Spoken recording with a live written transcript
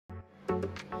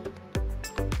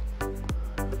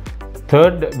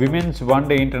Third Women's One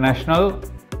Day International,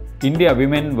 India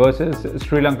Women versus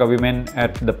Sri Lanka Women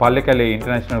at the Pallekele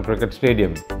International Cricket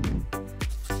Stadium.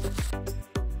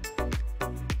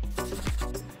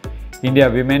 India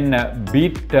Women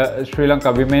beat Sri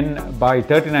Lanka Women by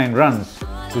 39 runs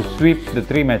to sweep the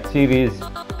three-match series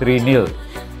 3-0.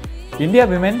 India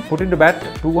Women put into bat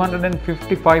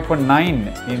 255 for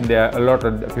 9 in their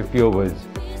allotted 50 overs.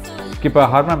 Skipper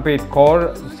Harmanpreet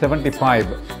Kaur 75,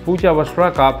 Pooja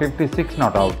Vastraka 56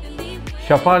 not out,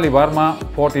 Shafali Verma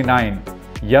 49,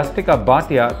 Yastika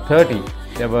Bhatia 30.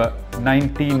 There were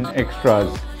 19 extras.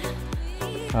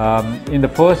 In the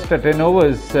first 10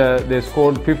 overs, they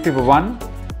scored 50 for 1.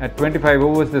 At 25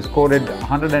 overs, they scored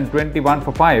 121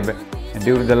 for 5. And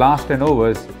during the last 10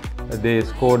 overs, they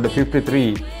scored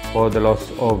 53 for the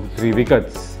loss of 3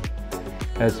 wickets.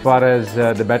 As far as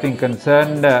the batting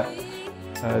concerned,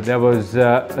 there was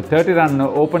a 30-run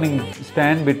opening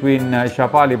stand between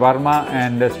Shafali Verma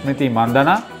and Smriti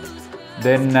Mandhana.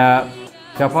 Then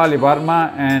Shafali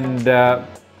Verma and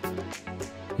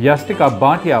Yastika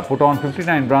Bhatia put on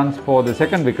 59 runs for the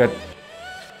second wicket,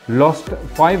 lost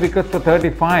 5 wickets for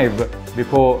 35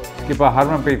 before skipper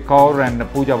Harmanpreet Kaur and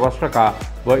Pooja Vastraka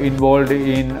were involved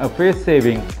in a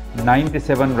pace-saving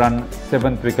 97-run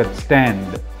 7th wicket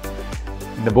stand.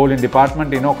 In the bowling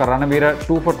department, Inoka Ranavira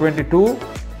 2 for 22,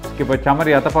 skipper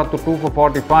Chamari Athapattu 2 for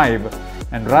 45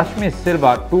 and Rashmi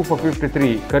Silva 2 for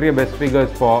 53. Career best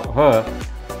figures for her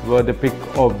were the pick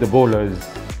of the bowlers.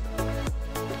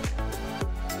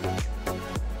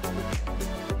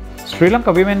 Sri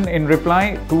Lanka Women in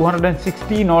reply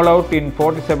 216 all out in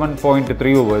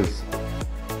 47.3 overs.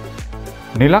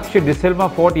 Nilakshi De Silva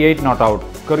 48 not out.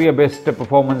 Career best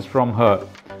performance from her.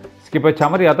 Skipper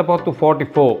Chamari Athapattu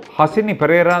 44, Hasini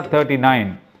Pereira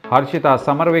 39, Harshita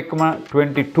Samarawickrama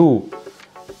 22,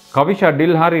 Kavisha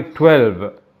Dilhari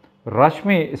 12,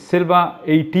 Rashmi Silva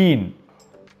 18.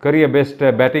 Career best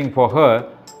batting for her,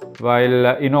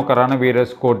 while Inoka Ranavira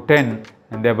scored 10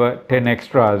 and there were 10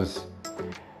 extras.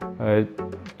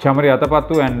 Chamari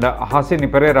Athapattu and Hasini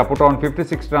Pereira put on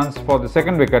 56 runs for the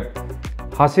second wicket.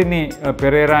 Hasini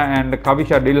Pereira and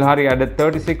Kavisha Dilhari added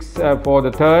 36 for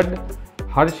the third.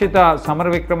 Harshita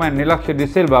Samarawickrama and Nilakshi De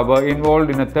Silva were involved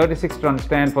in a 36-run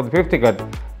stand for the fifth wicket,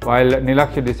 while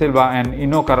Nilakshi De Silva and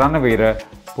Inoka Ranavira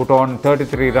put on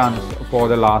 33 runs for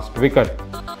the last wicket.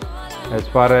 As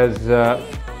far as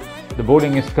the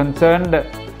bowling is concerned,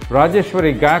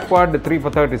 Rajeshwari Gaikwad 3 for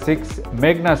 36,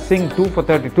 Meghna Singh 2 for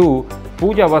 32,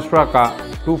 Pooja Vastraka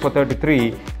 2 for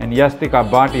 33 and Yastika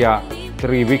Bhatia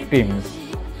 3 victims.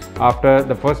 After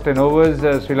the first 10 overs,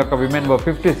 Sri Lanka Women were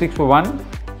 56 for 1.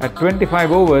 At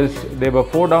 25 overs, they were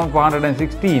 4 down for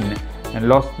 116 and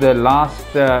lost the last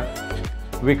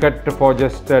wicket for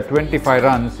just 25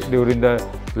 runs during the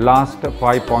last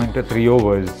 5.3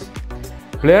 overs.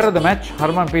 Player of the match,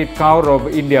 Harmanpreet Kaur of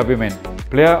India Women.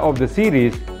 Player of the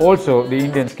series, also the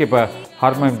Indian skipper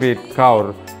Harmanpreet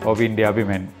Kaur of India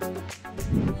Women.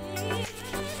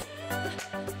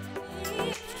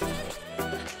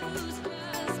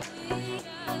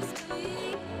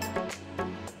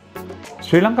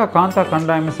 ශ්‍රී ලංකා කාන්තා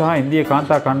කණ්ඩායම සහ India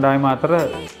කාන්තා කණ්ඩායම අතර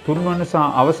තුන්වන සහ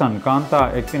අවසන් කාන්තා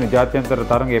එක්දින ජාත්‍යන්තර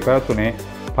තරගය පැවැත්වුණේ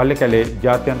පල්ලේකැලේ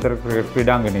ජාත්‍යන්තර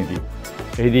ක්‍රීඩාංගණයේදී.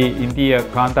 එහිදී ඉන්දියා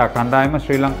කාන්තා කණ්ඩායම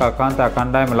ශ්‍රී ලංකා කාන්තා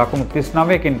කණ්ඩායම ලකුණු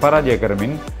 39කින් පරාජය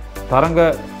කරමින් තරග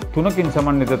 3කින්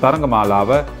සමන්විත තරගමාලාව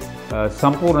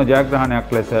සම්පූර්ණ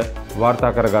ජයග්‍රහණයක් ලෙස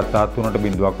වාර්තා කරගත්තා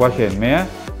 3-0ක් වශයෙන්. මෙය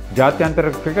ජාත්‍යන්තර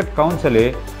ක්‍රිකට්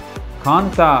කවුන්සිලේ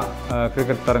කාන්තා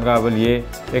ක්‍රිකට් තරගාවලියේ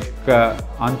එක්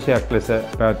අංශයක් ලෙස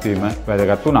පැවැත්වීම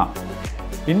වැදගත් වුණා.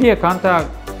 ඉන්දියා කාන්තා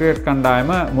ක්‍රිකට්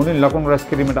කණ්ඩායම මුලින් ලකුණු රැස්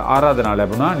කිරීමට ආරාධනා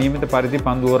ලැබුණා. නියමිත පරිදි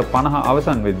පන්දු ඕවර් 50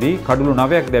 අවසන් වෙද්දී කඩලු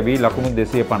 9ක් දැවී ලකුණු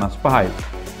 255යි.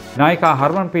 නායිකා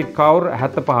හර්මන්ප්‍රීත් කෞර්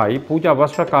 75යි, පූජා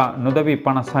වස්ත්‍රකා නොදැවී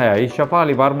 56යි,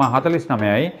 ශෆාලි වර්මා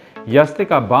 49යි,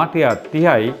 යස්තිකා භාටියා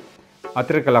 30යි,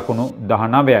 අතිරේක ලකුණු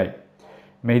 19යි.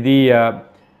 මෙහිදී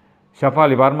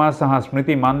ශෆාලි වර්මා සහ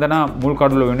ස්මෘති මන්දනා මුල්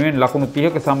කඩුල වෙනුවෙන් ලකුණු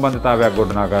 30ක සම්බන්ධතාවයක්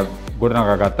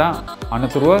ගොඩනගා ගත්තා.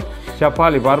 අනතුරුව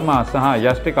ශෆාලි වර්මා සහ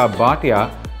යස්තිකා භාටියා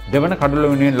දෙවන කඩුල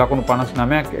වෙනුවෙන් ලකුණු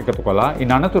 59ක් එකතු කළා.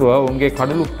 ඉන් අනතුරුව ඔවුන්ගේ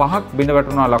කඩුලු 5ක් බිඳ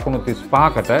වැටුණා ලකුණු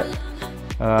 35කට.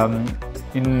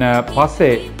 ඉන්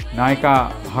පස්සේ නායිකා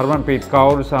හර්මන්ප්‍රීත්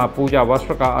කෞර් සහ පූජා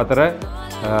වස්ත්‍රකා අතර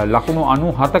ලකුණු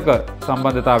 97ක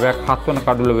සම්බන්ධතාවයක් 7 වන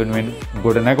කඩුල වෙනුවෙන්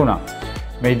ගොඩ නැගුණා.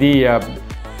 මෙහිදී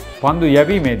පන්දු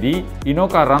යැවීමේදී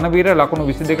ඉනෝකා රණවීර ලකුණු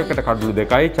 22කට කඩලු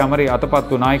 2යි, චමරි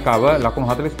අතපත්තු නායිකාව ලකුණු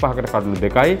 45කට කඩලු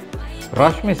 2යි,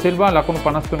 රශ්මි සිල්වා ලකුණු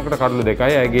 53කට කඩලු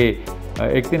 2යි. ඇගේ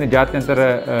එක්දින ජාත්‍යන්තර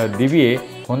දිවියේ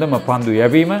හොඳම පන්දු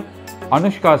යැවීම.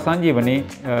 අනුෂ්කා සංජීවනි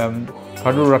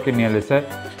කඩළු රකින්න ලෙස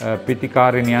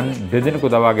පිතිකාරිනියන් දෙදෙනෙකු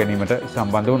දවා ගැනීමට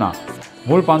සම්බන්ධ වුණා.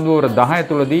 මුල් පන්දුවර 10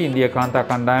 තුලදී ඉන්දියා කාන්තා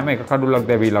කණ්ඩායම එක කඩුල්ලක්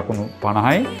දැවී ලකුණු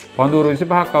 50යි. පන්දුවර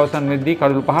 25ක් අවසන් වෙද්දී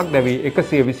කඩුළු 5ක් දැවී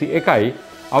 121යි.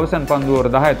 අවසන් පන්දුවර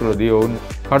 10 තුලදී ඔවුන්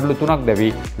කඩුළු 3ක්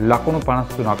දැවී ලකුණු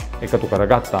 53ක් එකතු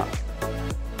කරගත්තා.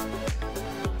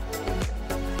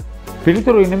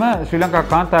 පිළිතුරු ඉන්නම ශ්‍රී ලංකා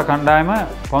කාන්තා කණ්ඩායම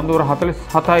පන්දුවර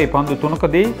 47යි පන්දු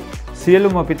 3කදී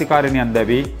සියලුම පිතිකාරිනියන්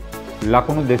දැවී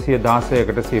ලකුණු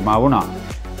 216කට සීමා වුණා.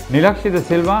 නිලක්ෂිත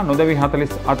සිල්වා නොදැවි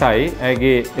 48යි.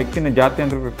 ඇගේ එක්දින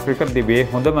ජාත්‍යන්තර ක්‍රිකට් දිවියේ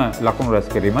හොඳම ලකුණු රැස්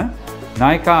කිරීම.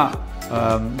 නායිකා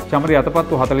චමරි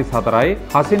අතපත්තු 44යි.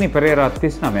 හසිනි පෙරේරා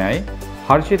 39යි.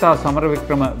 හර්ෂිතා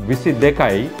සමරවික්‍රම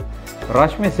 22යි.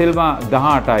 රශ්මි සිල්වා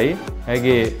 18යි.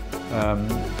 ඇගේ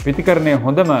පිතිකරණයේ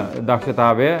හොඳම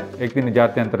දක්ෂතාවය එක්දින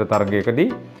ජාත්‍යන්තර තරගයකදී.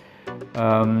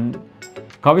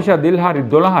 කවිෂා දිල්හාරි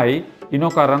 12යි.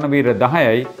 ඉනෝකා රණවීර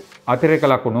 10යි. අතිරේක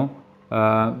ලකුණු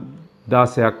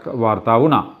 16ක් වාර්තා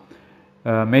වුණා.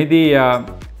 මෙහිදී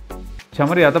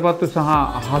චමරි අතපත්තු සහ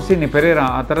හසිනි පෙරේරා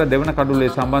අතර දෙවන කඩුල්ලේ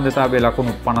සම්බන්ධතාවයේ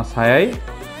ලකුණු 56යි.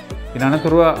 ඉන්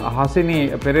අනතුරුව හසිනි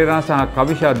පෙරේරා සහ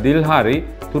කවිෂා දිල්හාරි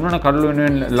තුන්වන කඩුල්ල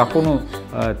වෙනුවෙන් ලකුණු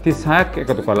 36ක්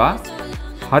එකතු කළා.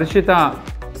 හර්ෂිතා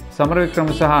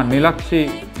සමරවික්‍රම සහ නිලක්ෂි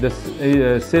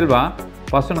සිල්වා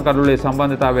පස්වන කඩුල්ලේ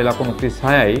සම්බන්ධතාවයේ ලකුණු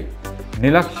 36යි.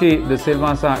 නිලක්ෂි ද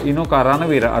සිල්වා සහ ඉනෝකා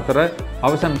රණවීර අතර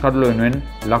අවසන් කඩුල වෙනුවෙන්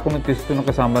ලකුණු 33ක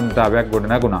සම්බන්ධතාවයක්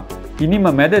ගොඩනැගුණා. ඉනිම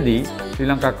මැදදී ශ්‍රී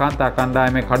ලංකා කාන්තා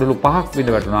කණ්ඩායමේ කඩුළු 5ක් බිඳ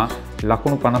වැටුණා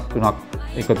ලකුණු 53ක්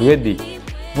එකතු වෙද්දී.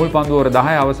 මුල් පන්දුවර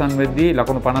 10 අවසන් වෙද්දී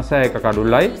ලකුණු 56ක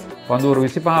කඩුල්ලයි. පන්දුවර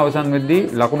 25 අවසන් වෙද්දී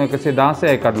ලකුණු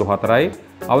 116යි කඩුළු 4යි.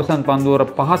 අවසන් පන්දුවර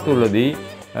 5 තුලදී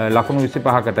ලකුණු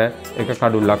 25කට එක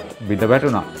කඩුල්ලක් බිඳ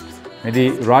වැටුණා. මෙදී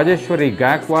රාජේශ්වරී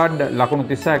ගෑක්වාඩ් ලකුණු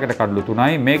 36කට කඩුළු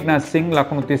 3යි. මේඝ්නා සිං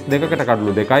ලකුණු 32කට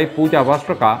කඩුළු 2යි. පූජා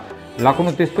වස්ත්‍රකා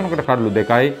ලකුණු 33කට කඩුළු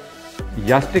 2යි.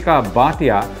 යෂ්ටිකා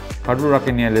බාටියා කඩුළු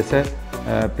රකින්න ලෙස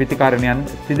පිතිකාරිනියන්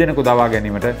තිදෙනෙකු දවා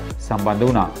ගැනීමට සම්බන්ධ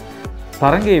වුණා.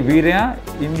 තරගයේ වීරයා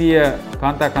ඉන්දියා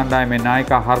කාන්තා කණ්ඩායමේ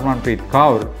නායිකා හර්මන්ප්‍රීත්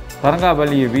කෞර්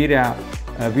තරගාවලියේ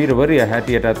වීරවරිය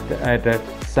හැටියට ඇයට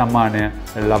සම්මානය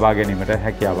ලබා ගැනීමට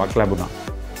හැකියාවක් ලැබුණා.